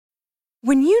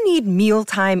When you need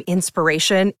mealtime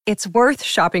inspiration, it's worth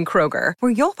shopping Kroger,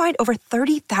 where you'll find over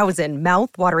 30,000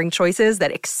 mouth-watering choices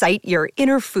that excite your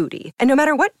inner foodie. And no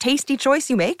matter what tasty choice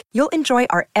you make, you'll enjoy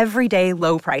our everyday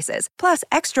low prices, plus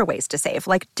extra ways to save,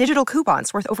 like digital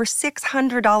coupons worth over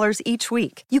 $600 each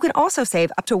week. You can also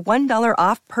save up to $1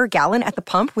 off per gallon at the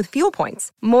pump with fuel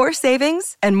points. More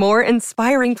savings and more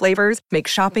inspiring flavors make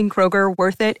shopping Kroger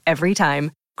worth it every time.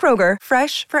 Kroger,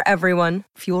 fresh for everyone.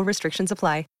 Fuel restrictions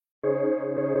apply.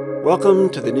 Welcome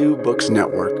to the New Books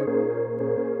Network.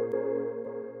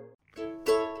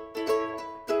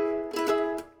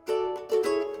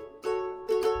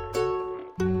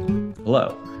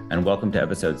 Hello, and welcome to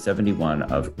episode 71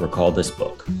 of Recall This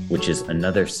Book, which is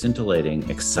another scintillating,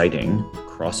 exciting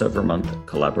crossover month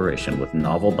collaboration with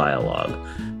Novel Dialogue,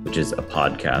 which is a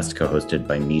podcast co-hosted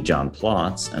by me, John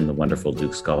Plotz, and the wonderful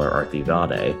Duke scholar Arthi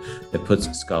Vade, that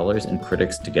puts scholars and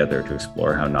critics together to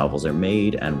explore how novels are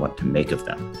made and what to make of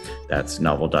them. That's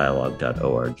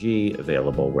noveldialogue.org,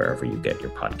 available wherever you get your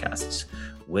podcasts.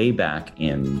 Way back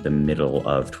in the middle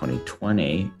of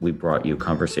 2020, we brought you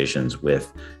conversations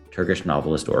with Turkish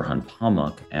novelist Orhan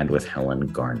Pamuk and with Helen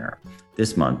Garner.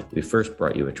 This month, we first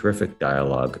brought you a terrific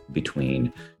dialogue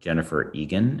between Jennifer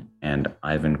Egan and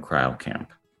Ivan Krailkamp.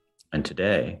 And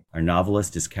today, our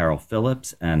novelist is Carol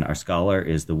Phillips, and our scholar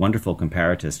is the wonderful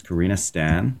comparatist Carina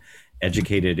Stan,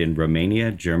 educated in Romania,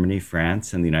 Germany,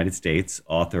 France, and the United States,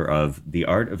 author of The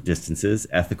Art of Distances,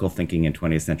 Ethical Thinking in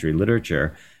 20th Century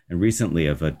Literature, and recently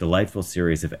of a delightful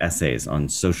series of essays on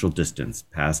social distance,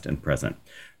 past and present.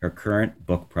 Her current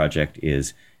book project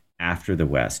is After the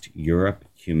West, Europe,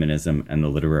 Humanism, and the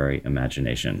Literary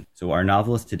Imagination. So our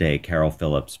novelist today, Carol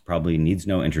Phillips, probably needs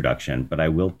no introduction, but I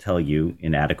will tell you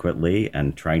inadequately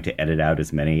and trying to edit out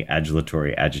as many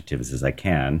adulatory adjectives as I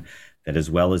can, that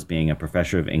as well as being a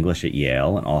professor of English at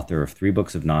Yale, an author of 3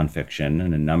 books of nonfiction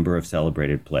and a number of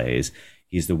celebrated plays,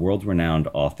 he's the world-renowned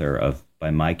author of,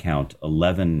 by my count,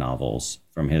 11 novels,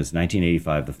 from his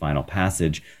 1985 The Final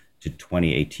Passage to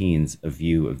 2018's A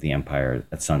View of the Empire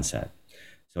at Sunset.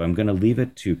 So I'm going to leave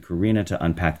it to Carina to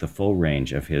unpack the full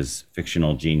range of his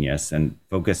fictional genius and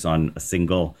focus on a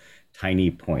single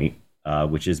tiny point,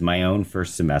 which is my own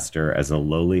first semester as a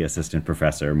lowly assistant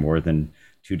professor more than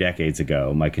 2 decades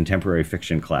ago. My contemporary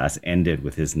fiction class ended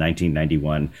with his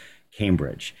 1991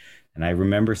 Cambridge. And I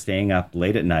remember staying up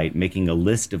late at night making a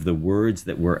list of the words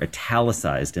that were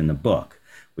italicized in the book,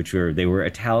 they were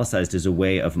italicized as a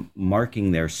way of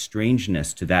marking their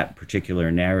strangeness to that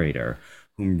particular narrator,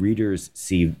 whom readers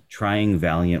see trying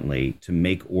valiantly to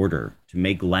make order, to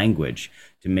make language,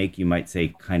 to make, you might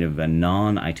say, kind of a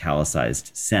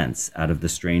non-italicized sense out of the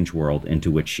strange world into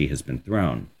which she has been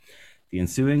thrown. The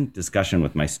ensuing discussion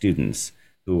with my students,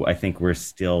 who I think were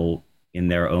still in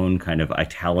their own kind of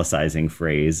italicizing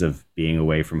phrase of being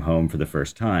away from home for the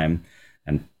first time,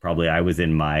 and probably I was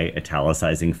in my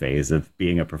italicizing phase of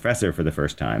being a professor for the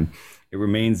first time, it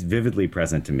remains vividly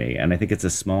present to me. And I think it's a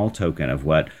small token of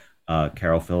what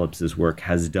Carol Phillips's work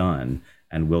has done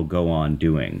and will go on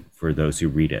doing for those who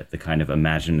read it, the kind of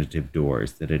imaginative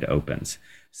doors that it opens.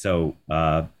 So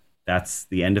that's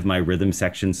the end of my rhythm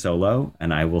section solo,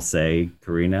 and I will say,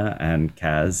 Carina and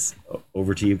Kaz,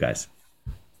 over to you guys.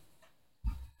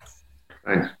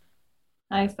 Thanks.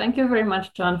 Hi, thank you very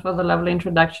much, John, for the lovely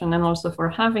introduction and also for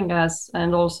having us.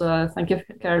 And also thank you,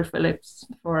 Carol Phillips,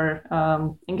 for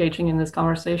engaging in this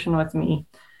conversation with me.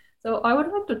 So I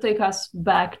would like to take us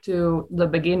back to the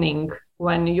beginning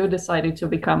when you decided to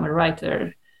become a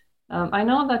writer. I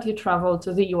know that you traveled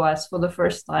to the US for the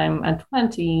first time at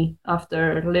 20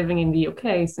 after living in the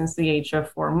UK since the age of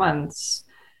 4 months.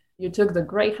 You took the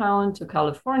Greyhound to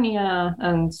California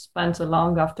and spent a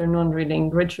long afternoon reading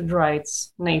Richard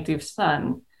Wright's Native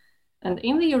Son. And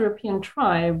in The European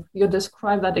Tribe, you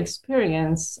describe that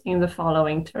experience in the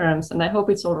following terms, and I hope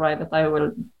it's all right that I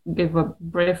will give a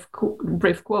brief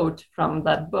quote from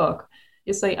that book.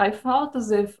 You say, "I felt as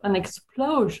if an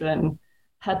explosion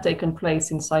had taken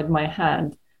place inside my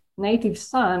head. Native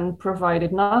Son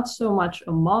provided not so much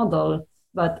a model,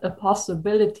 but a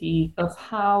possibility of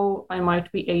how I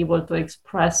might be able to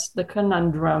express the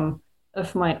conundrum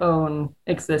of my own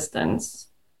existence."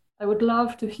 I would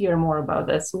love to hear more about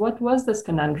this. What was this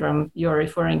conundrum you're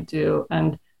referring to,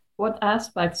 and what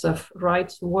aspects of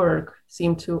Wright's work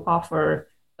seem to offer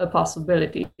a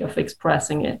possibility of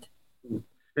expressing it?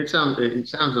 It sounds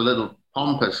a little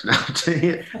pompous now to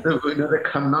hear the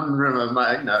conundrum of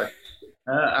my,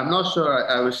 I'm not sure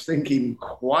I was thinking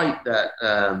quite that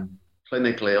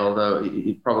clinically, although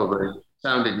it probably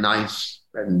sounded nice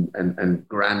and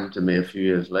grand to me a few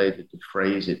years later to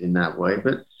phrase it in that way.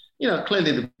 But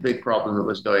clearly the big problem that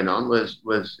was going on was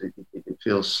it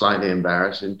feels slightly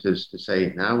embarrassing to say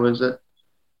it now, was that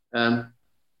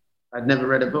I'd never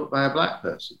read a book by a Black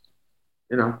person.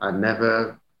 I'd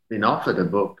never been offered a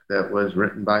book that was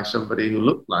written by somebody who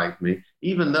looked like me,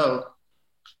 even though,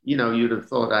 you'd have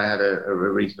thought I had a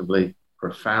reasonably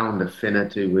profound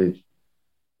affinity with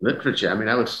literature. I mean,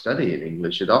 I was studying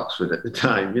English at Oxford at the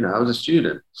time. I was a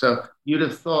student. So you'd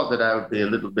have thought that I would be a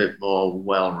little bit more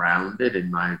well-rounded in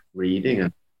my reading,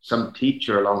 and some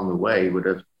teacher along the way would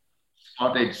have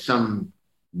spotted some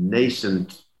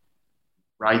nascent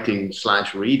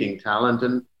writing/reading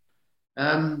talent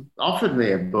and offered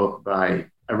me a book by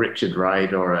a Richard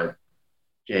Wright or a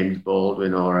James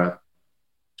Baldwin or a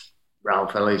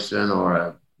Ralph Ellison or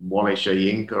a Wally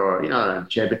Soyinka or, a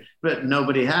Chebe, but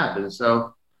nobody had. And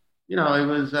so, it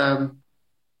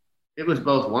was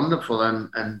both wonderful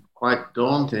and quite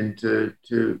daunting to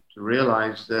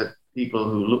realize that people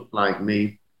who looked like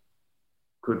me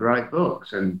could write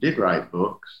books and did write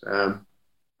books.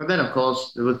 But then, of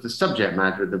course, there was the subject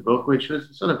matter of the book, which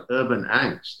was sort of urban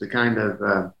angst, the kind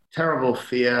of terrible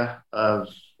fear of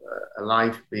a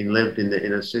life being lived in the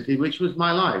inner city, which was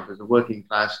my life as a working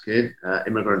class kid,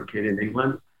 immigrant kid in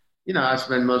England. I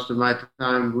spent most of my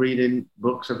time reading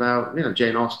books about,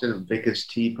 Jane Austen and Vickers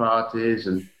tea parties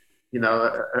and,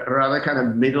 a rather kind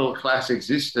of middle class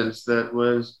existence that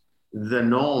was the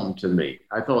norm to me.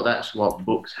 I thought that's what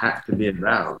books had to be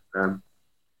about.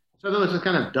 So there was a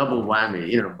kind of double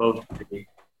whammy, both the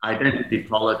identity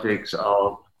politics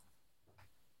of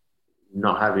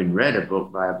not having read a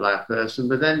book by a Black person,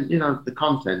 but then, the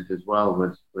content as well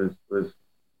was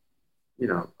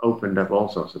opened up all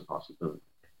sorts of possibilities.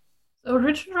 So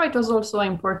Richard Wright was also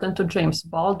important to James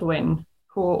Baldwin,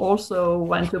 who also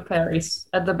went to Paris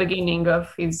at the beginning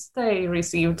of his stay,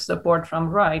 received support from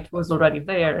Wright, who was already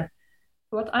there.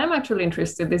 What I'm actually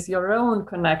interested is your own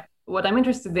What I'm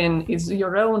interested in is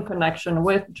your own connection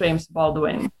with James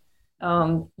Baldwin.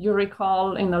 You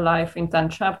recall in A Life in 10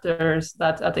 Chapters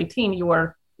that at 18 you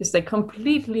were,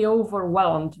 completely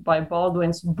overwhelmed by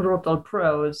Baldwin's brutal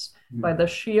prose, by the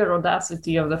sheer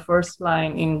audacity of the first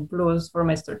line in Blues for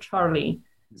Mr. Charlie.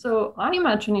 So I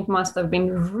imagine it must have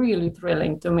been really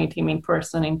thrilling to meet him in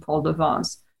person in Paul de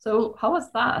Vence. So how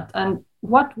was that? And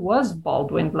what was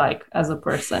Baldwin like as a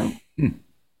person?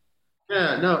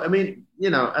 Yeah, no, I mean,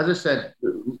 as I said,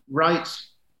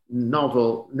 Wright's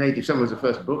novel, Native Son, was the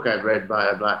first book I'd read by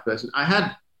a Black person. I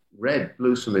had read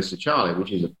Blues for Mr. Charlie,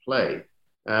 which is a play.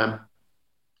 But,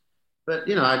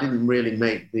 I didn't really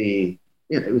make it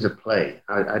was a play.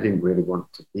 I didn't really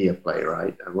want to be a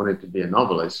playwright. I wanted to be a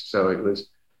novelist. So it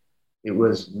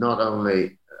was not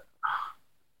only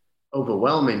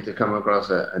overwhelming to come across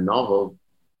a novel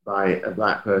by a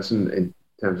Black person in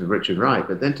terms of Richard Wright,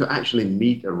 but then to actually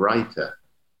meet a writer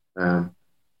a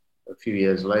few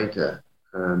years later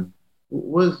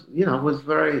was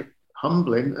very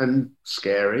humbling and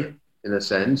scary in a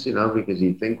sense, because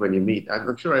you think when you meet,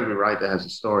 I'm sure every writer has a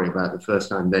story about the first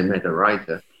time they met a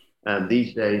writer. And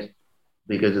these days,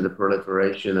 because of the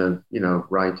proliferation of,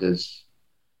 writers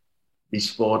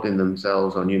disporting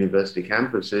themselves on university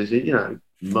campuses,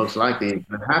 most likely it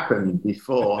would happen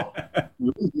before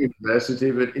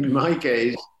university. But in my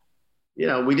case,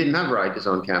 we didn't have writers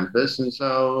on campus. And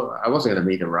so I wasn't going to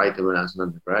meet a writer when I was an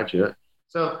undergraduate.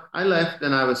 So I left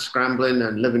and I was scrambling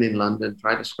and living in London,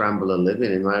 trying to scramble a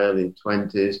living in my early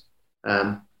 20s,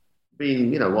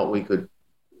 being, what we could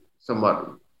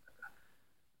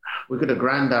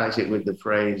aggrandize it with the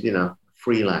phrase,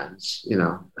 freelance,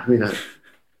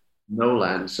 no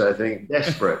lance, I think,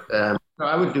 desperate. So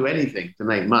I would do anything to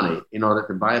make money in order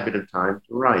to buy a bit of time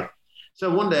to write.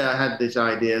 So one day I had this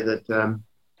idea that,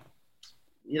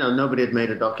 nobody had made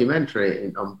a documentary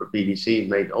on BBC,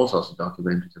 made all sorts of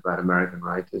documentaries about American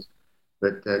writers,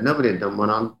 but nobody had done one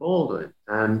on Baldwin.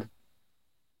 And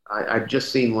I'd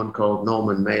just seen one called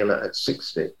Norman Mailer at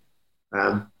 60.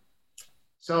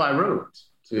 So I wrote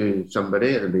to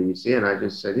somebody at the BBC and I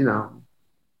just said,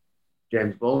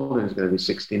 James Baldwin is going to be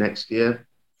 60 next year.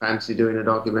 Fancy doing a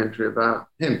documentary about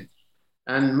him.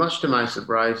 And much to my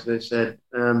surprise, they said,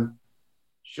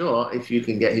 sure, if you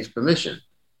can get his permission.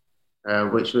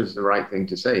 Which was the right thing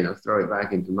to say, throw it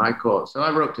back into my court. So I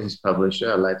wrote to his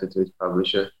publisher, a letter to his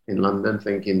publisher in London,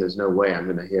 thinking there's no way I'm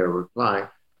going to hear a reply.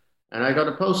 And I got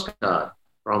a postcard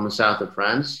from the south of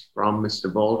France from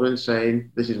Mr. Baldwin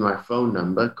saying, this is my phone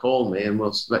number, call me and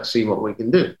let's see what we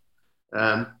can do.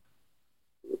 And,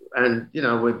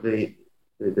 with the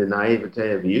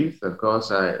naivete of youth, of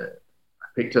course, I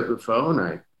picked up the phone,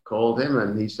 I called him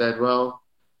and he said, well,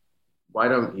 why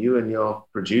don't you and your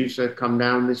producer come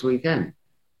down this weekend?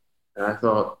 And I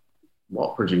thought,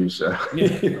 what producer?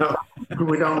 You know,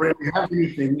 we don't really have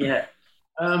anything yet.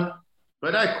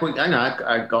 But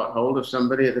I got hold of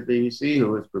somebody at the BBC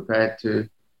who was prepared to,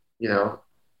 you know,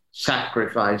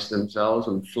 sacrifice themselves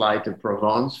and fly to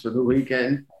Provence for the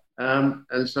weekend.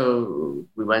 And so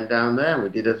we went down there and we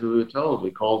did as we were told.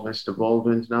 We called Mr.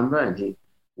 Baldwin's number and he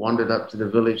wandered up to the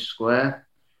village square.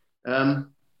 And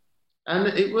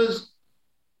it was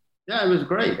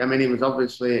great. I mean, it was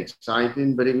obviously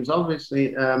exciting, but it was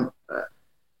obviously,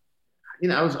 you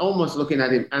know, I was almost looking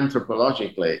at it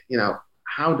anthropologically, you know,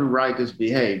 how do writers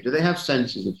behave? Do they have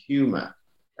senses of humor?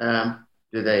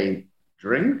 Do they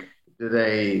drink? Do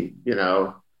they, you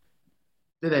know,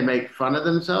 do they make fun of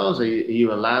themselves? Are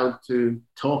you allowed to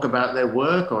talk about their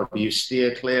work, or do you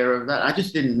steer clear of that? I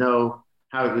just didn't know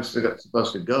how it was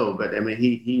supposed to go. But I mean,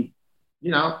 he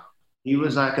you know, he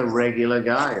was like a regular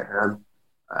guy,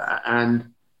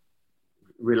 and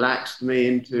relaxed me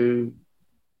into,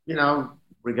 you know,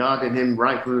 regarding him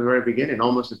right from the very beginning.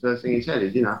 Almost the first thing he said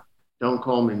is, you know, don't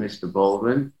call me Mr.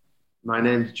 Baldwin. My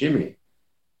name's Jimmy.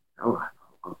 Oh,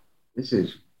 this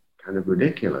is kind of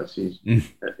ridiculous. He's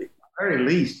at the very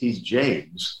least, he's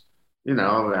James. You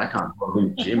know, I can't call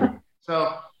him Jimmy.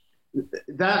 So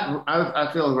that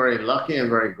I feel very lucky and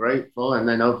very grateful. And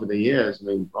then over the years, I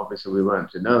mean, obviously we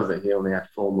weren't to know that he only had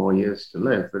 4 more years to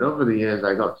live. But over the years,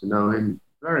 I got to know him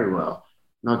very well,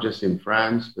 not just in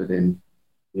France, but in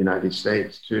the United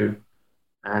States too,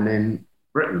 and in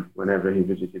Britain whenever he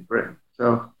visited Britain.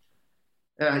 So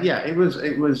yeah, it was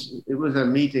a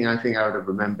meeting I think I would have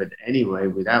remembered anyway,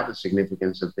 without the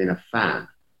significance of being a fan.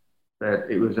 But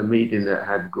it was a meeting that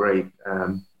had great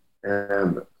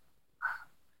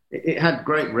it had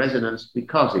great resonance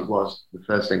because it was the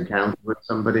first encounter with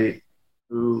somebody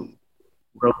who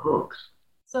wrote books.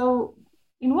 So,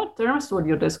 in what terms would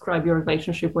you describe your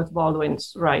relationship with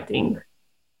Baldwin's writing?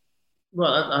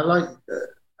 Well,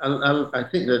 I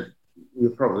think that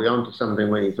you're probably onto something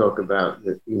when you talk about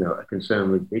the, you know, a concern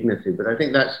with dignity, but I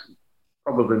think that's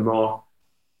probably more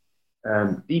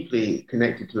deeply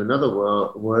connected to another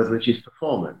word, which is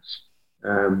performance.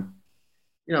 You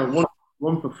know,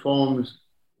 one performs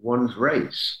one's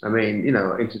race. I mean, you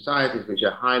know, in societies which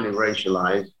are highly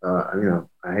racialized, you know,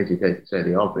 I hesitate to say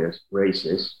the obvious,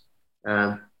 racist,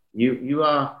 you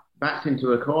are backed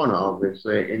into a corner,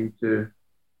 obviously, into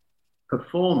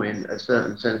performing a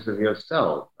certain sense of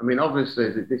yourself. I mean, obviously,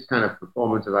 this kind of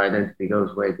performance of identity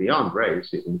goes way beyond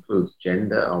race. It includes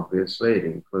gender, obviously. It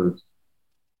includes,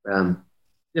 you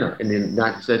know, in the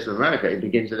United States of America, it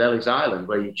begins at Ellis Island,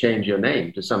 where you change your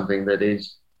name to something that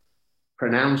is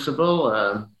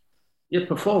pronounceable. You're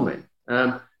performing.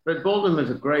 But Baldwin was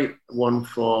a great one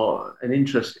for an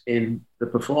interest in the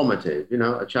performative, you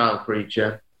know, a child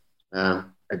preacher, a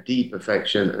deep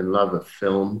affection and love of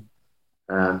film,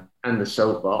 and the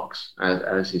soapbox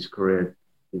as his career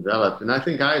developed. And I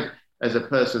think as a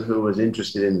person who was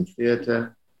interested in the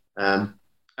theatre,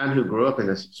 and who grew up in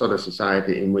a sort of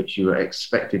society in which you were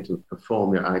expected to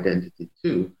perform your identity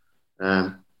too,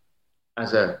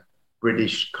 as a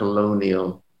British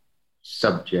colonial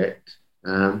subject,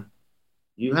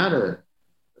 you had a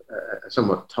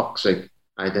somewhat toxic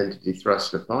identity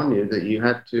thrust upon you that you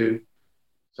had to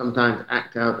sometimes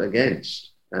act out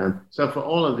against. So for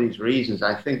all of these reasons,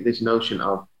 I think this notion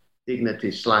of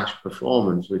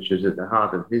dignity/performance, which was at the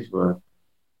heart of his work,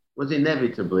 was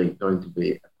inevitably going to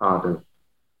be a part of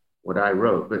what I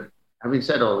wrote. But having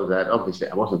said all of that, obviously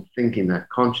I wasn't thinking that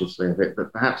consciously of it,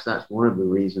 but perhaps that's one of the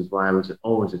reasons why I was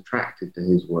always attracted to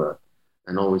his work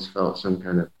and always felt some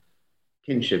kind of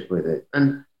kinship with it.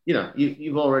 And, you know,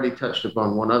 you've already touched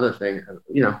upon one other thing.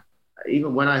 You know,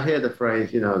 even when I hear the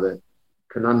phrase, you know, the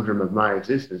conundrum of my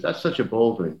existence, that's such a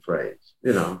Baldwin phrase.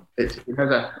 You know, it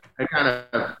has a kind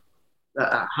of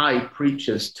a high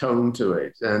preacher's tone to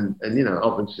it. And, you know,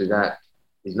 obviously that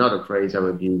is not a phrase I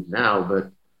would use now,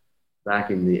 but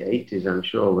back in the 80s, I'm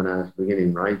sure, when I was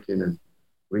beginning writing and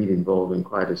reading Baldwin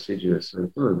quite assiduously,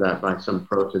 some of that by some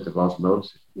process of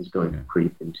osmosis is going to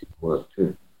creep into work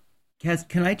too. Kaz,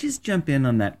 can I just jump in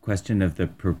on that question of the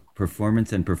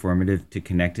performance and performative to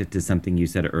connect it to something you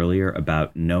said earlier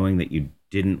about knowing that you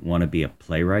didn't want to be a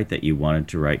playwright, that you wanted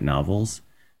to write novels?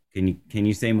 Can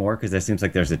you say more? Because that seems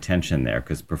like there's a tension there,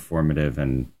 because performative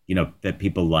and, you know, that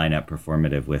people line up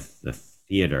performative with the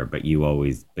theater, but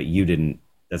you didn't,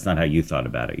 that's not how you thought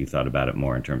about it. You thought about it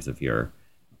more in terms of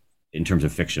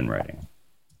fiction writing.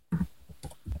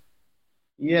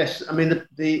 Yes, I mean,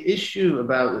 the issue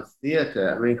about the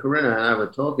theatre, I mean, Corinna and I were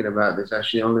talking about this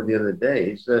actually only the other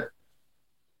day, is that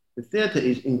the theatre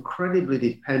is incredibly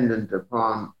dependent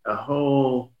upon a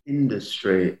whole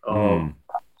industry of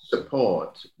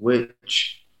support,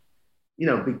 which,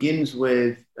 begins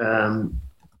with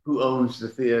who owns the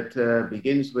theater,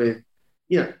 begins with,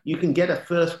 you can get a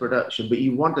first production, but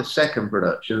you want a second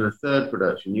production, a third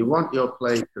production. You want your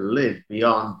play to live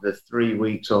beyond the 3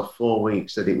 weeks or 4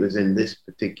 weeks that it was in this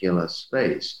particular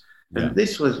space. Yeah. And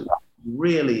this was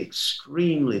really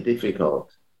extremely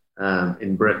difficult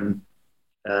in Britain.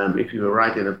 If you were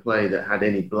writing a play that had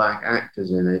any black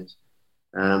actors in it,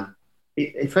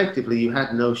 effectively you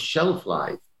had no shelf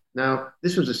life. Now,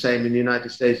 this was the same in the United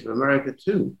States of America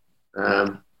too.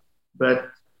 But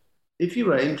if you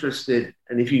were interested,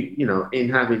 and if in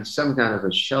having some kind of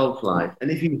a shelf life, and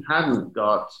if you hadn't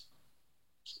got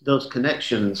those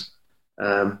connections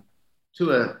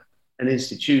to an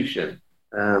institution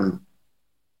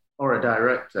or a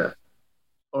director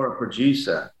or a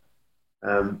producer,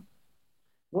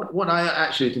 what I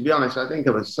actually, to be honest, I think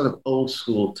of as sort of old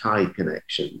school tie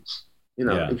connections.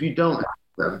 If you don't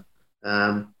have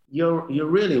them, you're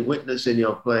really witnessing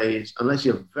your plays, unless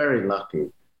you're very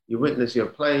lucky. You witness your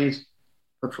plays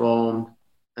performed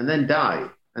and then die.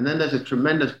 And then there's a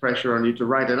tremendous pressure on you to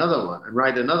write another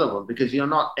one because you're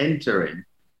not entering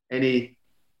any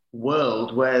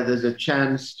world where there's a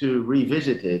chance to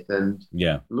revisit it and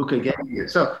look again.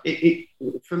 So it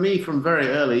for me, from very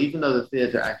early, even though the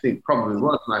theater I think probably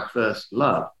was my first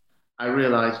love, I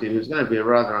realized it was going to be a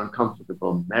rather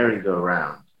uncomfortable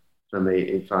merry-go-round for me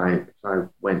if I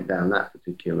went down that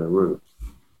particular route.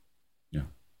 Yeah,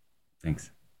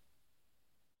 thanks.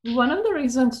 One of the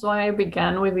reasons why I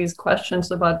began with these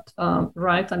questions about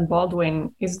Wright and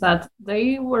Baldwin is that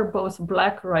they were both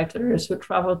Black writers who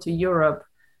traveled to Europe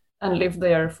and lived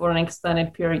there for an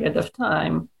extended period of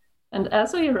time. And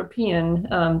as a European,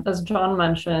 as John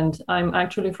mentioned, I'm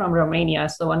actually from Romania,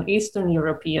 so an Eastern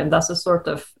European, that's a sort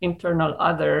of internal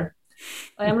other.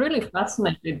 I am really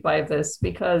fascinated by this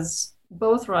because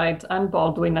both Wright and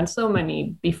Baldwin and so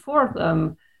many before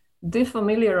them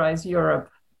defamiliarize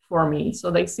Europe for me. So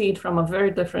they see it from a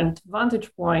very different vantage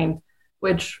point,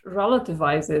 which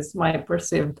relativizes my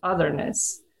perceived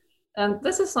otherness. And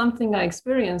this is something I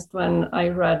experienced when I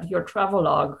read your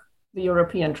travelogue, The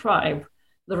European Tribe,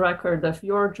 the record of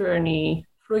your journey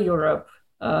through Europe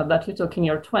that you took in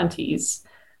your 20s.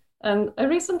 And I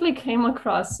recently came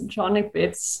across Johnny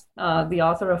Pitts, the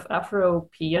author of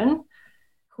Afropean,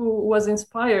 who was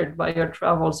inspired by your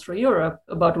travels through Europe,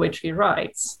 about which he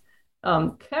writes.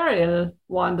 Carroll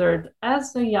wandered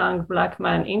as a young Black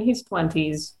man in his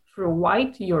 20s through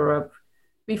white Europe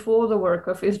before the work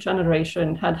of his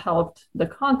generation had helped the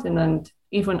continent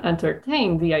even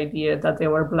entertain the idea that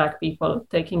there were Black people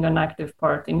taking an active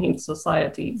part in its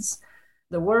societies.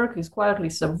 The work is quietly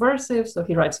subversive, so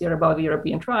he writes here about the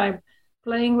European tribe,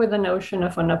 playing with the notion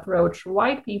of an approach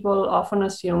white people often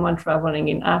assume when traveling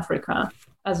in Africa,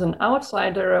 as an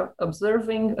outsider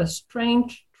observing a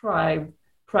strange tribe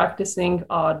practicing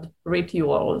odd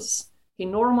rituals. He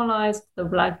normalized the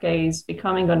Black gaze,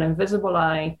 becoming an invisible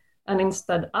eye, and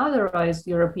instead otherized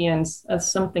Europeans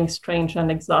as something strange and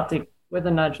exotic with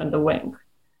a nudge and a wink.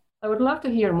 I would love to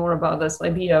hear more about this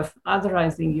idea of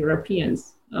otherizing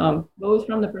Europeans, both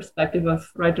from the perspective of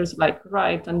writers like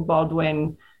Wright and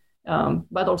Baldwin,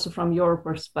 but also from your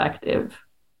perspective.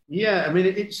 Yeah, I mean,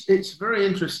 it's very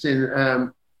interesting.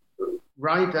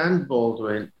 Wright and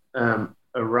Baldwin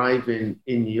arriving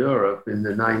in Europe in the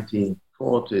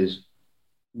 1940s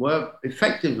were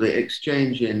effectively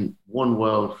exchanging one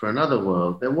world for another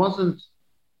world. There wasn't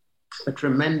a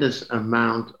tremendous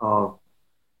amount of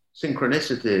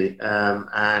synchronicity,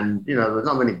 and there's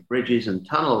not many bridges and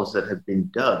tunnels that had been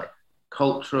dug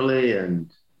culturally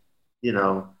and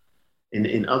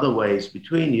in other ways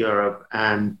between Europe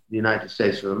and the United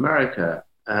States of America.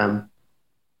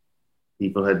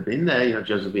 People had been there,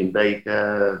 Josephine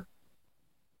Baker,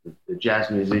 the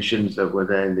jazz musicians that were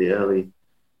there in the early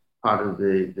part of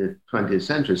the 20th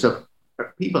century. So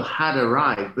people had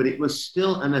arrived, but it was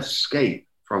still an escape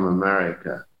from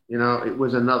America. It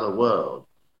was another world.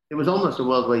 It was almost a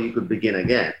world where you could begin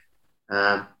again.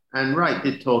 And Wright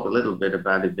did talk a little bit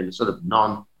about it being a sort of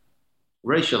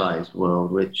non-racialized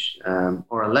world,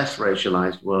 or a less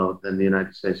racialized world than the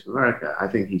United States of America. I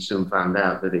think he soon found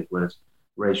out that it was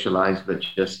racialized, but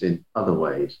just in other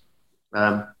ways.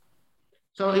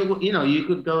 So, you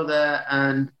could go there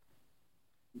and,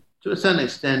 to a certain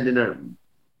extent, in a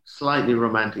slightly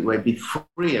romantic way, be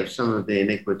free of some of the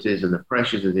iniquities and the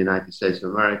pressures of the United States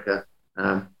of America.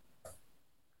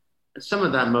 Some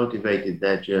of that motivated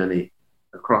their journey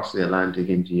across the Atlantic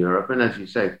into Europe. And as you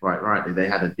say, quite rightly, they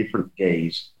had a different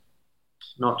gaze,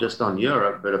 not just on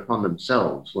Europe, but upon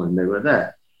themselves when they were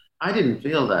there. I didn't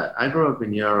feel that. I grew up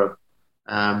in Europe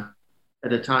at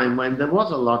a time when there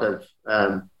was a lot of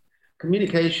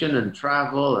communication and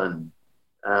travel and,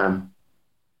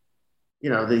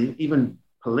 even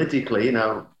politically,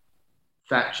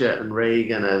 Thatcher and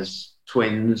Reagan as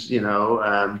twins,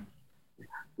 there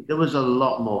was a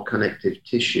lot more connective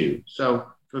tissue. So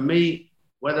for me,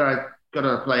 whether I got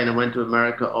on a plane and went to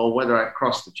America or whether I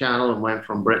crossed the channel and went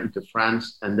from Britain to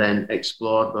France and then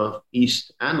explored both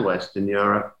East and Western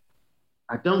Europe,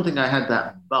 I don't think I had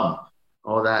that bump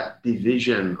or that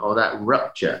division or that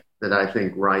rupture that I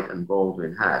think Wright and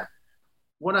Baldwin had.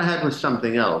 What I had was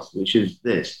something else, which is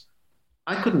this.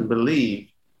 I couldn't believe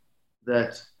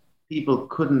that people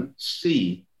couldn't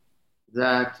see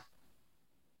that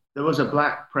there was a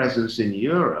Black presence in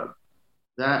Europe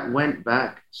that went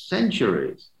back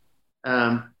centuries.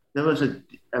 There was a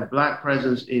Black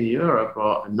presence in Europe,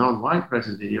 or a non-white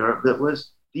presence in Europe, that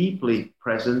was deeply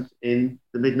present in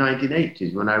the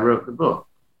mid-1980s when I wrote the book.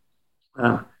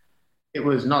 It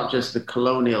was not just the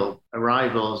colonial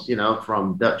arrivals,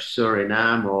 from Dutch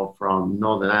Suriname or from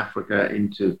Northern Africa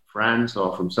into France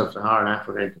or from Sub-Saharan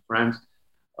Africa into France,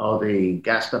 or the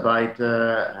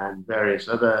Gastarbeiter and various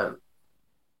other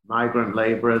migrant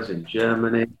laborers in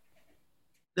Germany.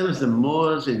 There was the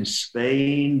Moors in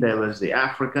Spain. There was the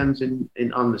Africans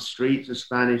on the streets of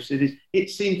Spanish cities. It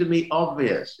seemed to me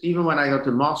obvious, even when I got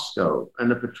to Moscow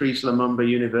and the Patrice Lumumba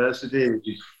University, which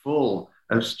is full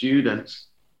of students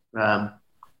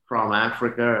from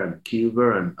Africa and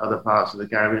Cuba and other parts of the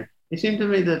Caribbean. It seemed to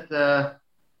me that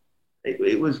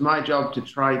it was my job to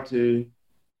try to,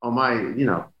 or my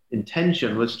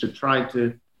intention was to try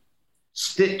to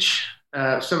stitch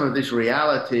some of this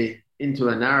reality into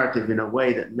a narrative in a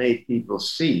way that made people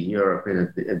see Europe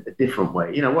in a different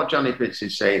way. What Johnny Pitts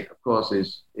is saying, of course,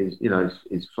 is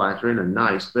flattering and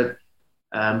nice, but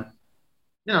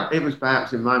it was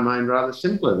perhaps in my mind rather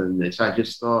simpler than this. I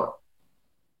just thought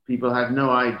people had no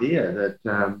idea that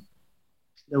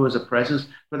there was a presence,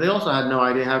 but they also had no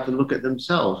idea how to look at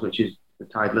themselves, which is the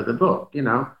title of the book.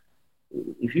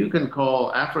 If you can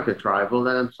call Africa tribal,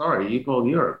 then I'm sorry, you call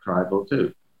Europe tribal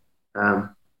too.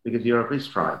 Because Europe is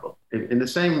tribal. In the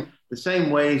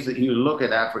same ways that you look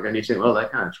at Africa and you say, well, they're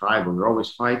kind of tribal, they're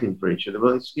always fighting for each other.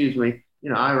 Well, excuse me,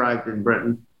 I arrived in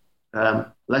Britain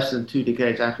less than 2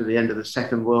 decades after the end of the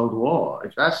Second World War.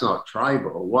 If that's not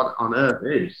tribal, what on earth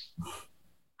is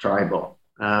tribal?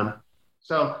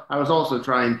 So I was also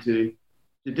trying to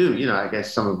do, I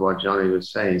guess some of what Johnny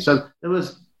was saying. So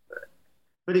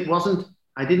but it wasn't,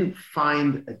 I didn't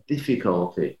find a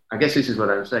difficulty. I guess this is what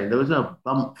I'm saying. There was no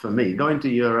bump for me. Going to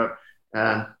Europe,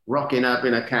 rocking up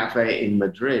in a cafe in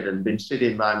Madrid and been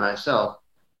sitting by myself,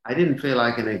 I didn't feel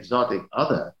like an exotic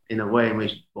other in a way in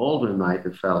which Baldwin might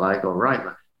have felt like, or Wright.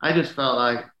 I just felt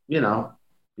like,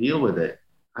 deal with it.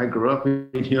 I grew up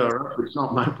in Europe. It's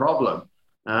not my problem,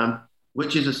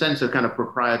 which is a sense of kind of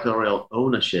proprietorial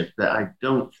ownership that I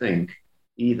don't think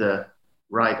either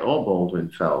Wright or Baldwin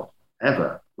felt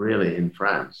ever really in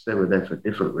France. They were there for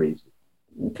different reasons.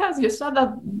 Because you said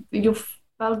that you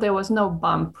felt there was no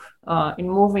bump in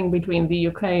moving between the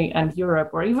UK and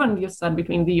Europe, or even you said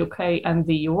between the UK and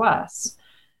the US.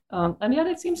 And yet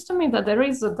it seems to me that there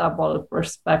is a double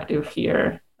perspective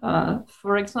here.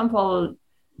 For example,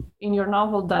 in your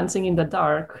novel Dancing in the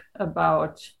Dark,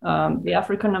 about the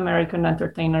African-American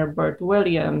entertainer Bert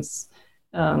Williams,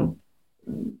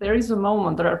 there is a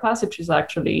moment, there are passages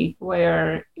actually,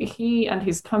 where he and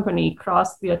his company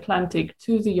crossed the Atlantic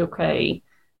to the UK,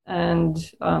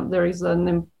 and there is an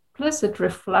implicit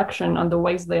reflection on the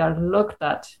ways they are looked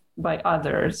at by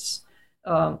others.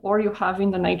 Or you have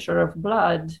In the Nature of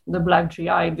Blood, the Black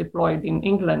GI deployed in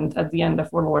England at the end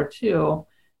of World War II,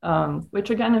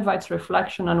 which again invites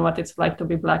reflection on what it's like to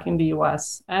be Black in the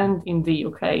US and in the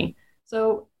UK.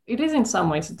 So it is in some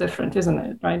ways different, isn't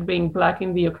it? Right, being Black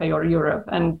in the UK or Europe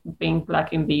and being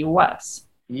Black in the US.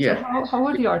 Yeah. So how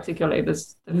would you articulate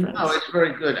this difference? No, it's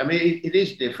very good. I mean, it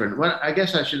is different. Well, I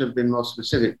guess I should have been more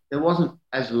specific. There wasn't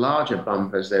as large a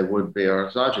bump as there would be, or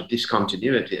as large a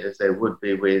discontinuity as there would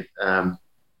be with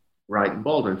Wright and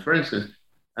Baldwin. For instance,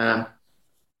 I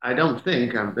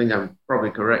think I'm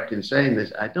probably correct in saying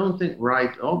this, I don't think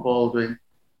Wright or Baldwin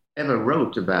ever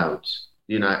wrote about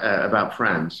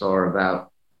France or about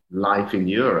life in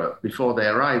Europe before they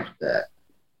arrived there.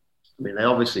 I mean, they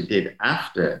obviously did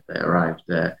after they arrived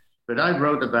there, but I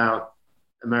wrote about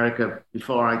America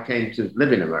before I came to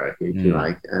live in America, if you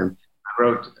like. I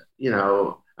wrote,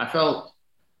 I felt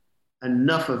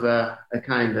enough of a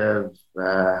kind of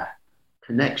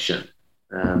connection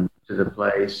to the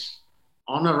place.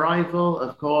 On arrival,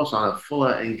 of course, on a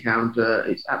fuller encounter,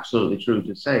 it's absolutely true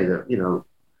to say that,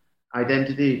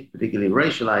 identity, particularly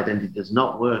racial identity, does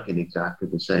not work in exactly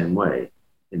the same way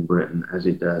in Britain as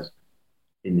it does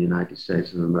in the United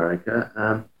States of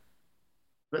America.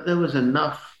 But there was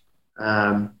enough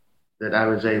that I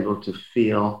was able to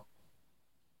feel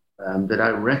that I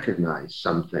recognized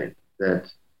something,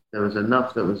 that there was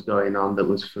enough that was going on that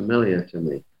was familiar to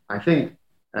me. I think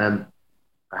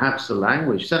perhaps the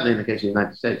language, certainly in the case of the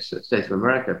United States of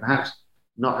America, perhaps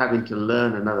not having to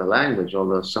learn another language,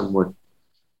 although some would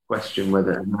question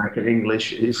whether American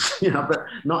English is, but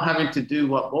not having to do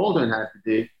what Baldwin had to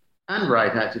do and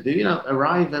Wright had to do,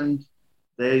 arrive and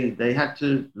they had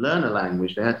to learn a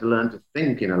language. They had to learn to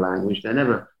think in a language. They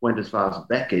never went as far as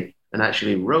Beckett and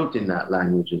actually wrote in that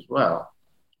language as well.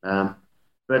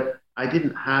 But I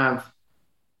didn't have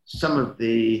some of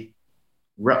the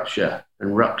ruptures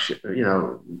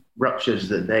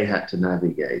that they had to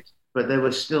navigate. But there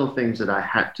were still things that I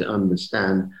had to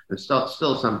understand, and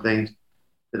still some things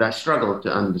that I struggled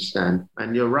to understand.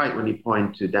 And you're right when you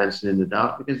point to Dancing in the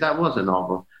Dark, because that was a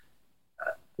novel,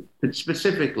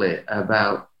 specifically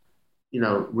about,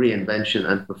 reinvention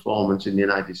and performance in the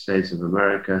United States of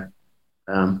America,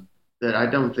 that I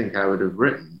don't think I would have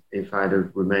written if I'd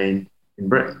have remained in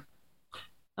Britain.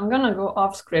 I'm going to go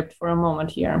off script for a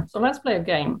moment here. So let's play a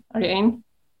game. Are you in?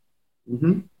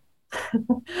 Mm-hmm.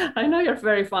 I know you're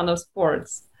very fond of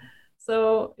sports.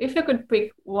 So if you could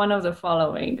pick one of the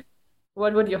following,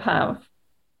 what would you have?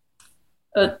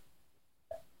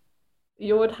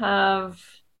 You would have,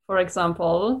 for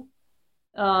example,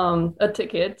 a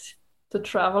ticket to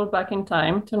travel back in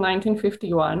time to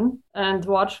 1951 and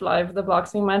watch live the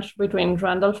boxing match between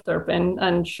Randolph Turpin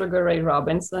and Sugar Ray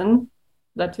Robinson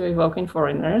that you evoke in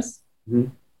Foreigners,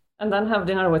 and then have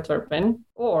dinner with Turpin,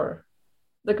 or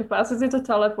the capacity to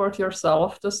teleport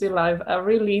yourself to see live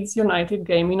every Leeds United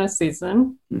game in a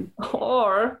season,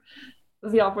 or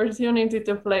the opportunity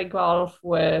to play golf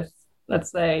with,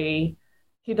 let's say,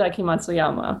 Hideaki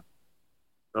Matsuyama.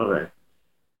 Okay.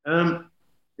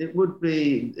 It would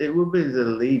be the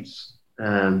Leeds.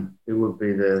 It would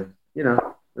be the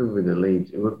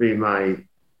Leeds. It would be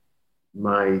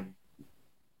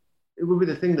it would be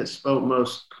the thing that spoke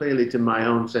most clearly to my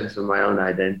own sense of my own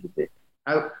identity.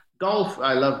 Golf,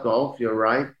 I love golf, you're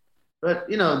right. But,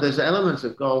 there's elements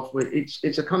of golf where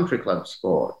it's a country club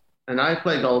sport. And I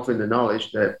play golf in the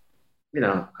knowledge that,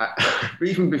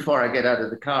 even before I get out of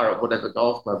the car at whatever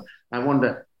golf club, I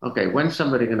wonder, okay, when's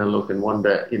somebody going to look and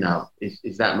wonder,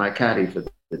 is that my caddy for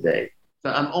the day?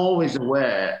 So I'm always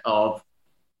aware of,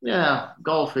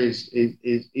 golf is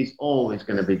always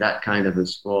going to be that kind of a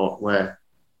sport where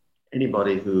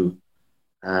anybody who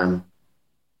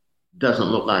doesn't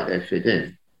look like they fit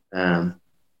in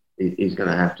is going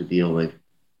to have to deal with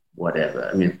whatever.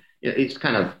 I mean, it's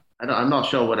kind of, I'm not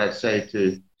sure what I'd say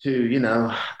to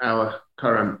our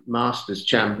current Masters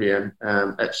champion,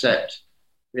 except,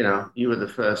 you were the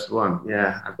first one.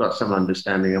 Yeah, I've got some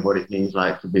understanding of what it means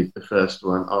like to be the first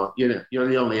one. Or, you're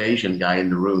the only Asian guy in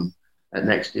the room at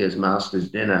next year's Masters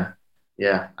dinner.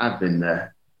 Yeah, I've been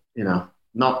there,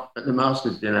 not at the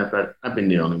Masters dinner, but I've been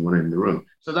the only one in the room.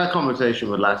 So that conversation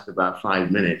would last about 5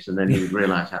 minutes, and then he would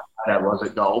realize how bad I was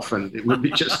at golf, and it would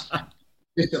be just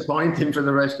disappointing for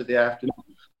the rest of the afternoon.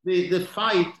 The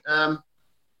fight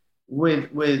with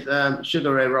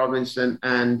Sugar Ray Robinson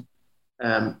and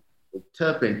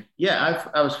Turpin,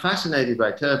 I was fascinated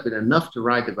by Turpin enough to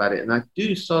write about it, and I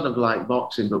do sort of like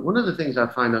boxing, but one of the things I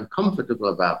find uncomfortable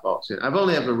about boxing, I've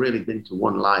only ever really been to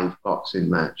one live boxing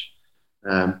match,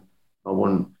 or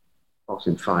one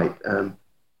boxing fight,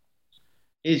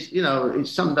 is,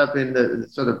 it's summed up in the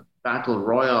sort of battle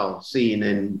royal scene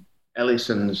in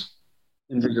Ellison's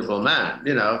Invisible Man.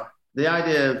 The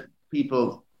idea of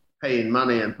people paying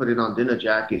money and putting on dinner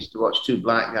jackets to watch two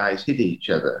black guys hit each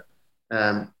other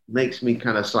makes me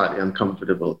kind of slightly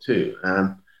uncomfortable too.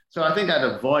 So I think I'd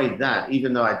avoid that,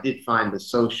 even though I did find the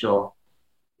social,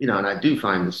 and I do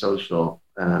find the social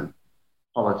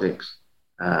politics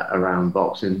around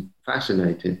boxing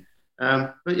fascinating.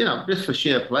 But, just for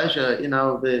sheer pleasure,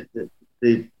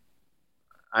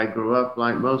 I grew up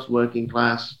like most working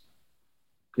class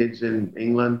kids in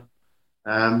England,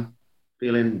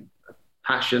 feeling a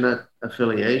passionate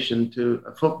affiliation to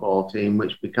a football team,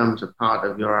 which becomes a part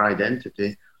of your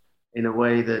identity in a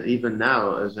way that even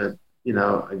now, as a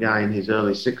guy in his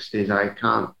early 60s, I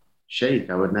can't shake.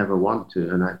 I would never want to.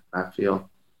 And I feel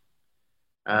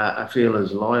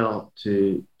as loyal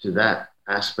to that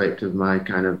aspect of my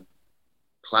kind of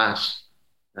class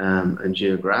and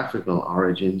geographical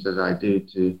origins as I do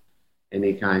to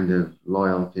any kind of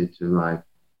loyalty to my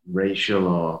racial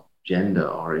or gender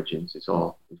origins. It's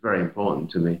very important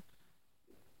to me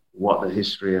what the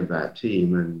history of that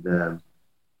team and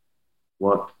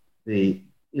what the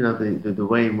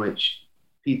way in which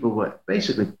people were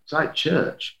basically, it's like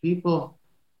church. People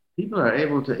are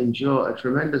able to endure a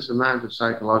tremendous amount of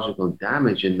psychological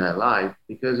damage in their life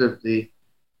because of the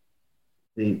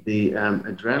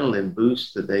adrenaline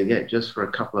boost that they get just for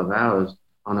a couple of hours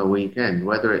on a weekend,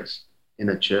 whether it's in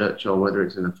a church or whether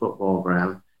it's in a football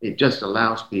ground. It just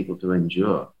allows people to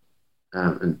endure.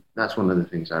 And that's one of the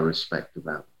things I respect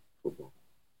about football.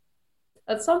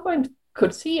 At some point,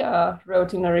 Coetzee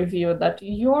wrote in a review that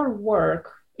your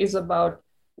work is about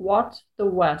what the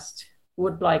West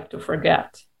would like to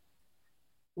forget.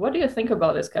 What do you think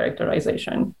about this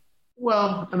characterization?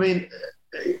 Well, I mean,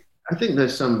 I think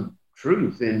there's some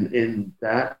truth in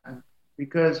that,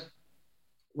 because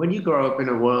when you grow up in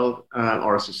a world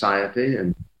or a society,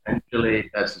 and eventually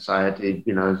that society,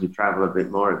 as you travel a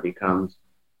bit more, it becomes,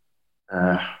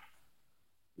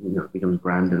 it becomes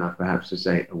grand enough perhaps to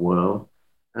say a world,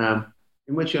 in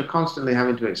which you're constantly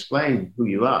having to explain who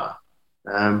you are.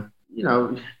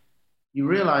 You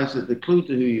realize that the clue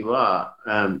to who you are,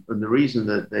 and the reason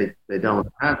that they don't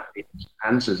have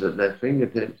answers at their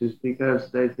fingertips, is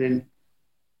because they've been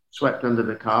swept under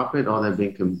the carpet, or they've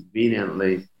been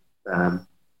conveniently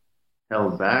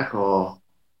held back, or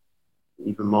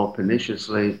even more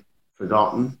perniciously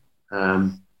forgotten.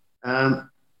 And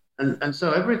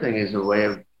so everything is a way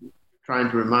of trying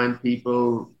to remind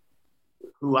people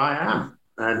who I am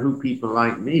and who people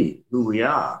like me, who we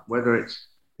are, whether it's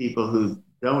people who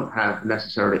don't have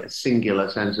necessarily a singular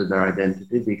sense of their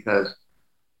identity because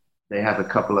they have a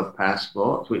couple of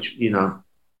passports, which,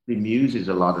 bemuses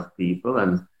a lot of people,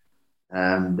 and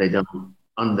they don't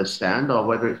understand, or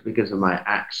whether it's because of my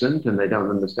accent and they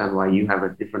don't understand why you have a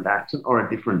different accent or a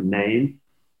different name.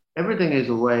 Everything is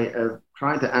a way of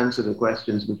trying to answer the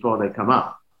questions before they come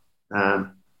up.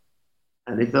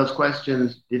 And if those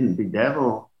questions didn't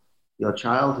bedevil your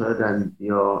childhood and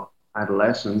your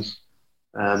adolescence,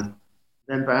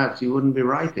 then perhaps you wouldn't be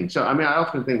writing. So, I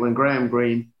often think when Graham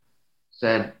Greene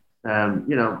said,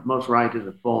 most writers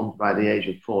are formed by the age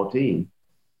of 14,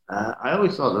 I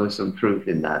always thought there was some truth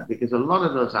in that, because a lot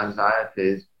of those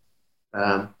anxieties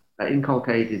are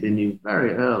inculcated in you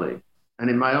very early. And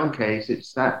in my own case,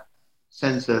 it's that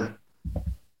sense of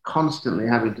constantly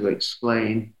having to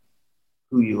explain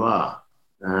who you are,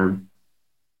 and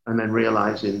then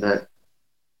realizing that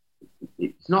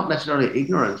it's not necessarily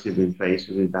ignorance you've been faced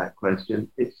with that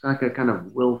question. It's like a kind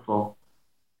of willful,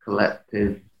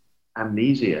 collective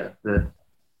amnesia that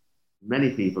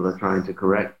many people are trying to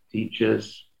correct.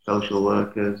 Teachers, social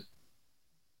workers,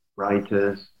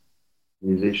 writers,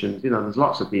 musicians. There's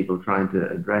lots of people trying to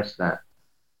address that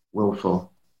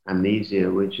willful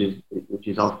amnesia, which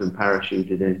is often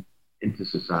parachuted into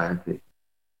society.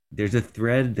 There's a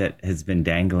thread that has been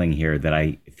dangling here that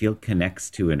I feel connects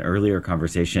to an earlier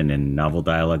conversation in Novel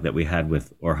Dialogue that we had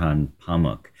with Orhan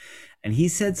Pamuk. And he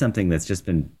said something that's just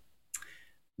been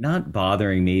not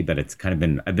bothering me, but I've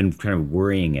been kind of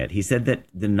worrying it. He said that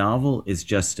the novel is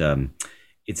just,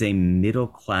 it's a middle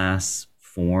class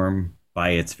form by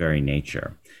its very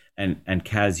nature. And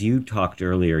Kaz, you talked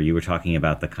earlier, you were talking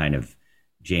about the kind of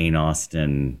Jane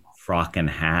Austen frock and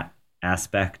hat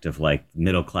aspect of like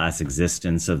middle class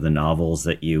existence of the novels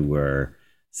that you were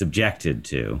subjected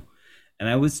to. And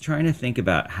I was trying to think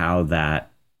about how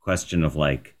that question of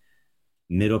like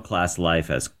middle class life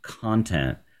as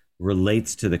content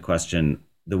relates to the question,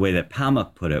 the way that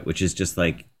Pamuk put it, which is just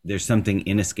like there's something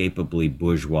inescapably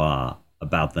bourgeois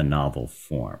about the novel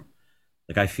form.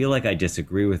 Like I feel like I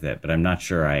disagree with it, but I'm not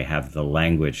sure I have the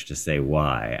language to say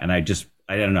why. And I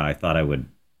don't know, I thought I would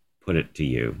put it to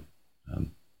you.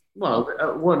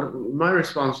 My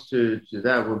response to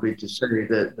that would be to say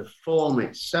that the form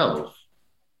itself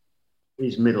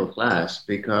is middle class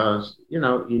because, you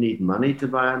need money to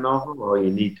buy a novel, or you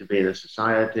need to be in a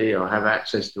society or have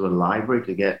access to a library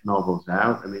to get novels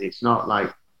out. It's not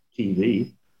like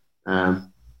TV.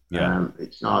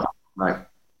 It's not like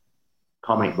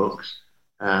comic books.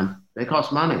 They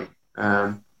cost money.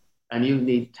 And you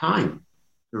need time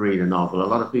to read a novel. A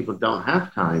lot of people don't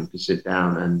have time to sit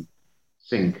down and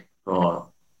think for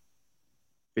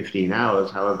 15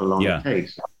 hours, however long it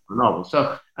takes a novel.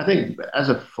 So I think as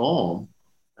a form,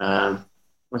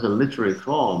 as a literary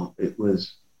form, it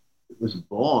was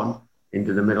born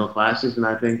into the middle classes, and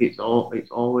I think it's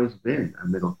always been a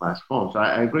middle class form. So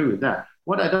I agree with that.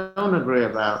 What I don't agree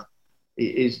about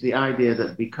is the idea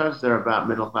that because they're about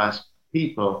middle class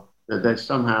people, that they're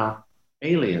somehow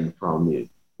alien from you.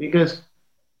 Because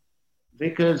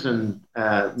vicars and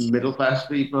middle-class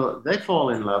people, they fall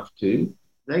in love too.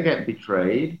 They get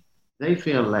betrayed. They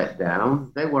feel let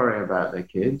down. They worry about their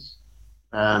kids.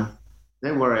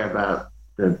 They worry about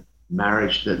the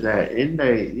marriage that they're in.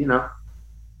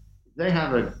 they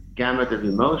have a gamut of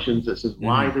emotions that's as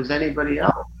wide as anybody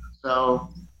else. So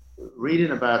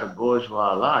reading about a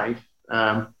bourgeois life,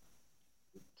 to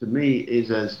me,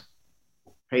 is as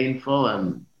painful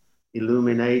and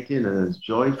illuminating and as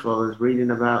joyful as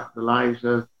reading about the lives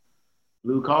of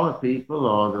blue collar people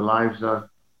or the lives of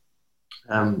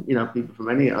people from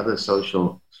any other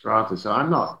social strata. So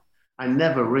I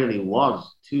never really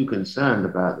was too concerned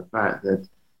about the fact that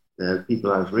the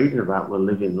people I was reading about were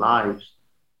living lives,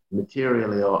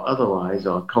 materially or otherwise,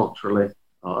 or culturally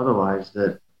or otherwise,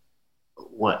 that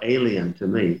were alien to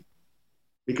me.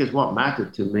 Because what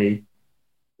mattered to me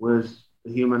was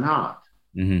the human heart.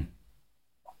 Mm-hmm.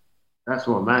 That's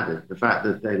what mattered. The fact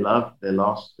that they loved, they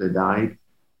lost, they died,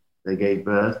 they gave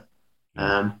birth,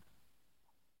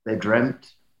 they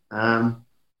dreamt.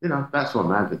 That's what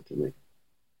mattered to me.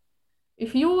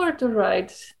 If you were to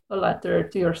write a letter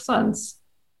to your sons,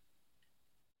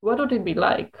 what would it be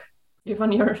like?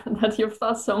 Given that you've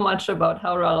thought so much about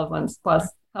how relevant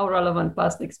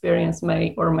past experience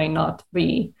may or may not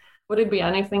be, would it be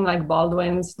anything like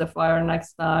Baldwin's The Fire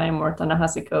Next Time, or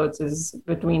Ta-Nehisi Coates'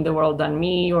 Between the World and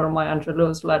Me, or Maya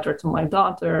Angelou's Letter to My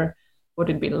Daughter? Would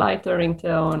it be lighter in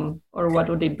tone, or what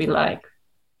would it be like?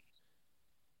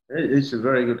 It's a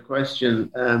very good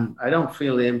question. I don't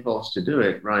feel the impulse to do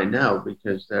it right now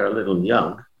because they're a little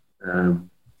young, and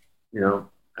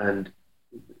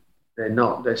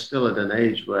they're still at an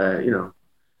age where,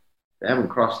 they haven't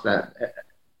crossed that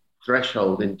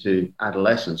threshold into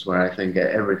adolescence where I think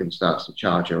everything starts to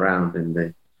charge around in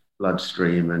the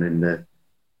bloodstream and in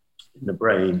the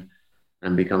brain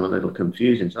and become a little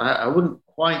confusing. So I wouldn't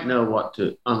quite know what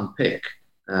to unpick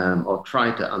or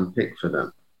try to unpick for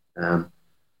them.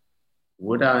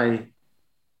 Would I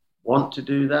want to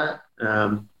do that?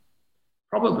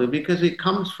 Probably, because it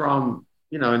comes from,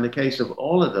 in the case of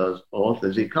all of those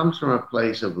authors, it comes from a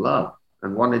place of love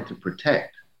and wanting to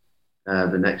protect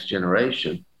the next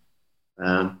generation,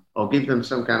 or give them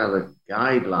some kind of a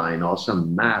guideline or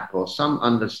some map or some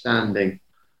understanding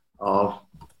of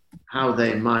how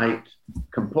they might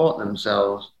comport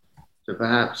themselves to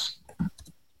perhaps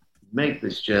make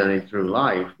this journey through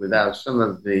life without some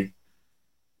of the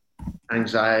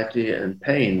anxiety and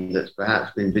pain that's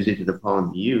perhaps been visited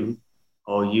upon you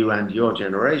or you and your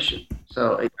generation.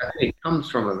 So I think it comes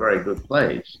from a very good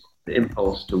place, the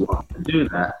impulse to want to do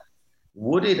that.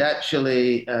 Would it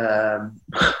actually,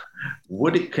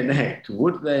 would it connect?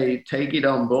 Would they take it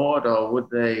on board, or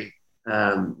would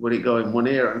it go in one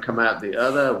ear and come out the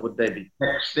other? Would they be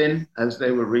texting as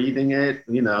they were reading it?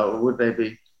 Would they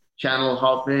be channel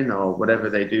hopping or whatever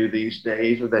they do these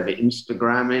days? Would they be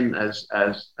Instagramming as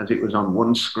it was on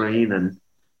one screen and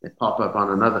they pop up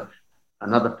on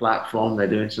another platform? They're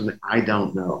doing something. I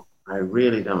don't know. I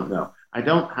really don't know. I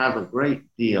don't have a great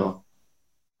deal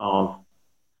of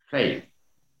faith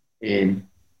in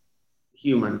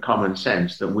human common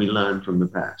sense that we learn from the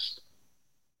past.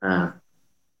 I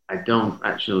don't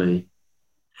actually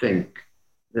think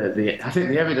I think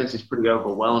the evidence is pretty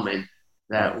overwhelming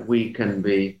that we can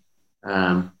be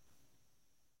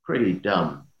pretty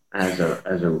dumb as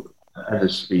a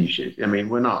species. I mean,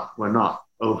 we're not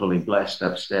overly blessed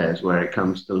upstairs where it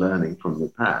comes to learning from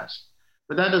the past.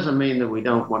 But that doesn't mean that we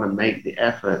don't want to make the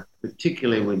effort,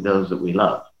 particularly with those that we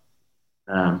love.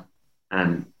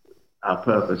 And our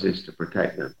purpose is to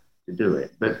protect them, to do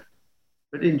it. But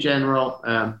in general,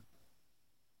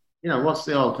 what's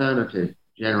the alternative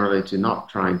generally to not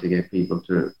trying to get people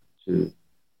to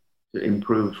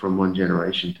improve from one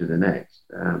generation to the next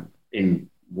in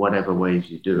whatever ways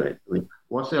you do it? I mean,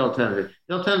 what's the alternative?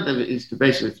 The alternative is to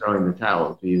basically throw in the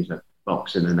towel, to use a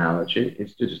boxing analogy.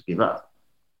 It's to just give up.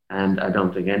 And I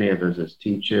don't think any of us as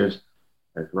teachers,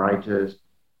 as writers,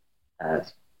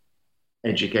 as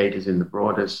educators in the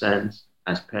broader sense,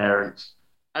 as parents,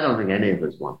 I don't think any of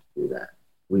us want to do that.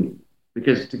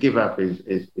 Because to give up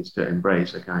is to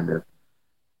embrace a kind of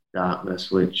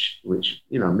darkness which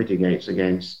mitigates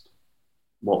against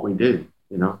what we do,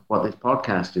 what this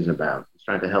podcast is about. It's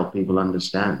trying to help people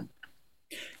understand.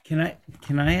 Can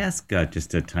I ask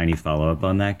just a tiny follow-up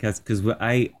on that, Gus? Because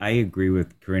I agree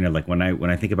with Karina. Like when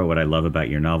I think about what I love about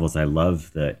your novels, I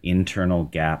love the internal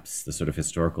gaps, the sort of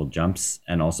historical jumps,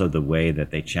 and also the way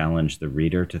that they challenge the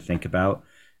reader to think about,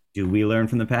 do we learn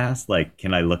from the past? Like,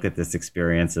 can I look at this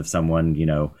experience of someone,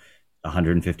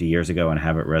 150 years ago and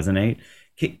have it resonate?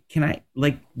 Can I,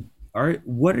 like,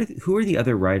 who are the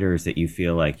other writers that you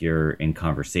feel like you're in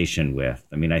conversation with?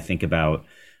 I mean, I think about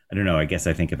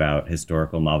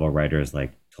historical novel writers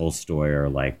like Tolstoy or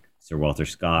like Sir Walter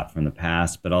Scott from the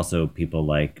past, but also people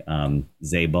like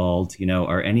Sebald.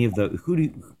 Are any of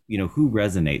who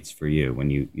resonates for you when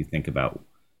you think about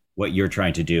what you're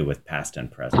trying to do with past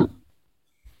and present?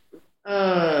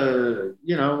 I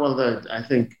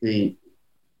think the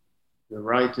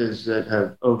writers that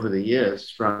have over the years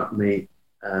struck me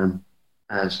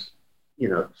as,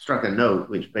 struck a note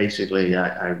which basically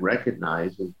I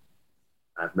recognize.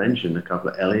 I've mentioned a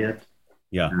couple of Eliot,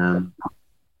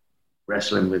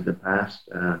 Wrestling with the Past,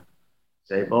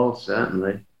 Sebald,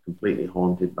 certainly, completely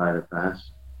haunted by the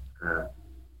past.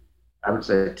 I would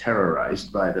say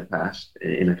terrorized by the past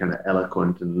in a kind of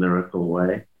eloquent and lyrical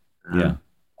way.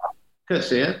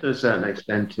 Coetzee, to a certain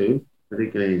extent too,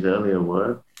 particularly his earlier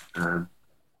work.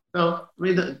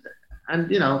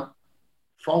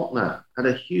 Faulkner had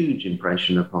a huge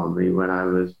impression upon me when I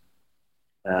was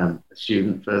a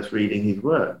student first reading his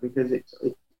work, because it's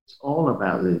all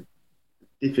about the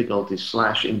difficulty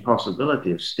 /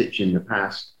 impossibility of stitching the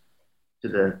past to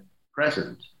the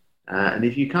present. And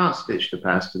if you can't stitch the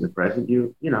past to the present,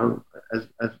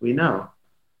 as we know,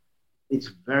 it's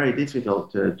very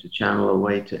difficult to channel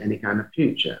away to any kind of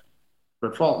future.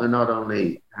 But Faulkner not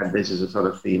only had this as a sort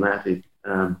of thematic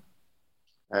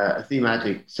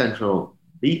central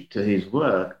beat to his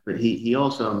work, but he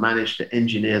also managed to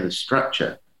engineer the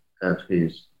structure of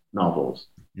his novels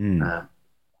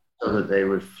so that they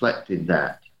reflected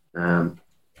that.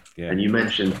 And you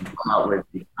mentioned with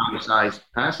the italicized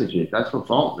passages. That's what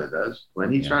Faulkner does.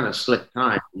 When he's trying to slip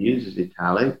time, he uses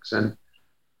italics, and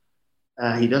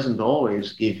he doesn't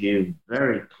always give you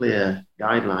very clear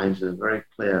guidelines and a very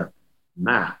clear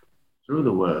map through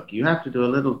the work. You have to do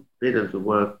a little bit of the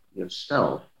work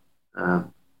yourself.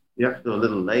 You have to do a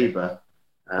little labor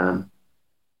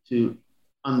to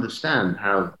understand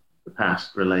how the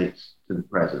past relates to the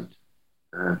present.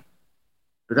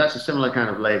 But that's a similar kind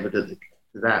of labor to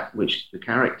that which the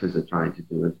characters are trying to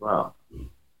do as well.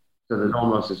 So there's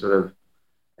almost a sort of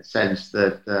a sense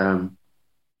that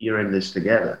you're in this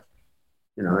together.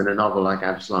 In a novel like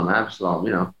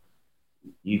Absalom,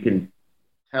 you can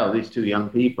tell these two young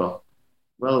people,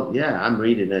 well, yeah, I'm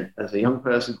reading it as a young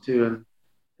person too, and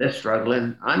they're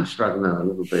struggling. I'm struggling a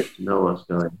little bit to know what's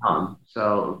going on.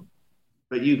 So,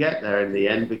 but you get there in the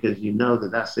end because you know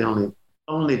that that's the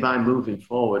only by moving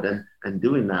forward and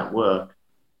doing that work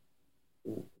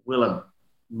will a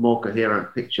more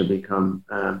coherent picture become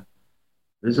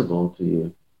visible to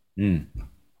you.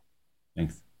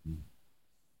 Thanks.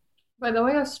 By the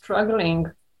way of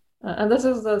struggling, and this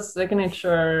is the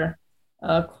signature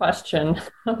question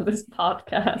of this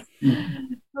podcast.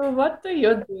 So what do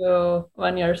you do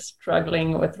when you're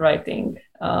struggling with writing?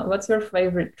 What's your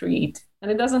favorite treat? And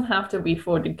it doesn't have to be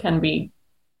food. It can be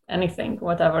anything,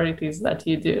 whatever it is that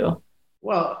you do.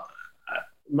 Well,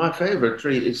 my favorite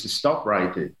treat is to stop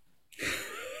writing.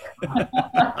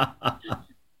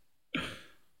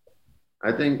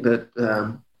 I think that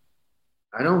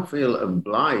I don't feel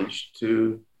obliged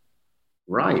to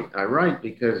write. I write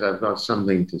because I've got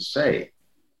something to say.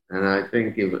 And I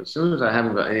think as soon as I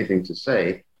haven't got anything to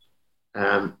say,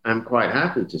 I'm quite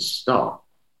happy to stop.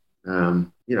 I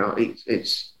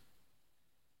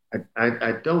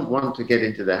don't want to get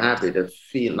into the habit of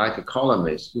feeling like a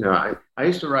columnist. I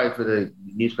used to write for the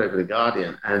newspaper, The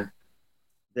Guardian, and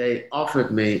they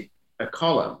offered me a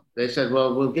column. They said,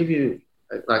 well, we'll give you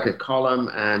like a column,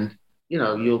 and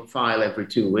you'll file every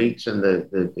 2 weeks, and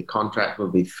the contract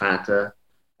will be fatter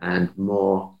and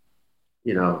more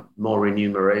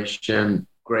remuneration,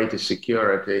 greater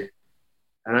security.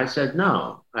 And I said,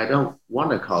 no, I don't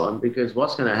want a column, because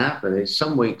what's going to happen is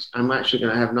some weeks I'm actually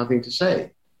going to have nothing to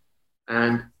say.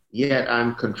 And yet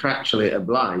I'm contractually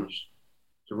obliged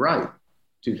to write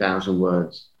 2,000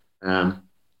 words.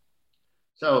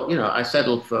 So, I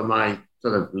settled for my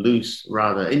sort of loose,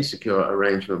 rather insecure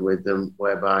arrangement with them,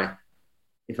 whereby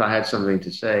if I had something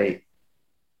to say,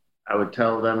 I would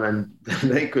tell them, and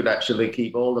they could actually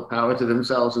keep all the power to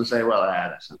themselves and say, well,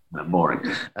 that's boring.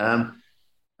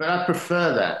 But I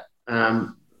prefer that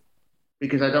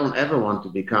because I don't ever want to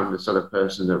become the sort of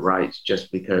person that writes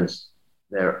just because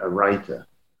they're a writer.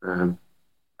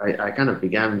 I kind of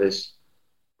began this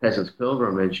peasant's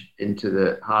pilgrimage into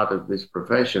the heart of this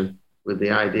profession with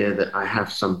the idea that I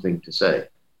have something to say.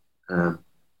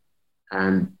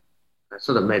 And I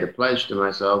sort of made a pledge to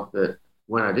myself that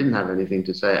when I didn't have anything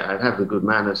to say, I'd have the good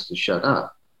manners to shut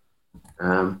up.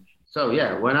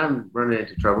 When I'm running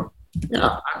into trouble,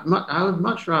 I would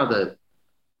much rather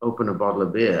open a bottle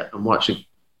of beer and watch a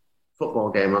football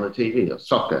game on the TV, or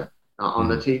soccer on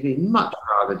the TV. Much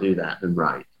rather do that than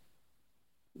write.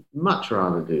 Much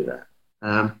rather do that.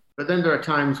 But then there are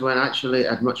times when actually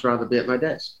I'd much rather be at my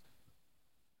desk.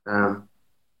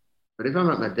 But if I'm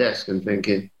at my desk and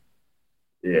thinking,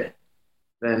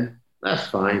 then That's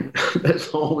fine. There's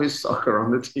always soccer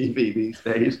on the TV these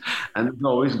days, and there's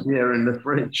always beer in the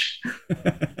fridge.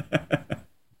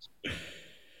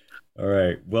 All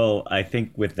right. Well, I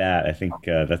think with that,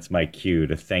 that's my cue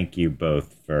to thank you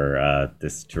both for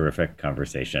this terrific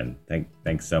conversation.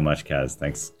 Thanks so much, Kaz.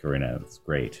 Thanks, Karina. It's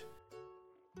great.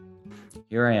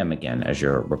 Here I am again as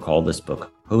your Recall This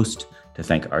Book host to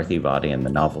thank Arthi Vadi and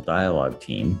the Novel Dialogue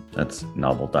team, that's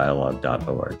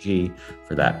noveldialogue.org,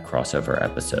 for that crossover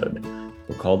episode.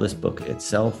 Recall This Book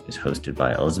itself is hosted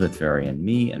by Elizabeth Ferry and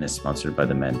me and is sponsored by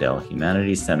the Mandel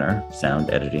Humanities Center, sound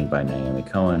editing by Naomi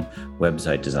Cohen,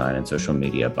 website design and social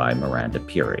media by Miranda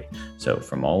Peary. So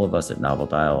from all of us at Novel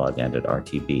Dialogue and at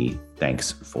RTB,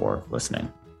 thanks for listening.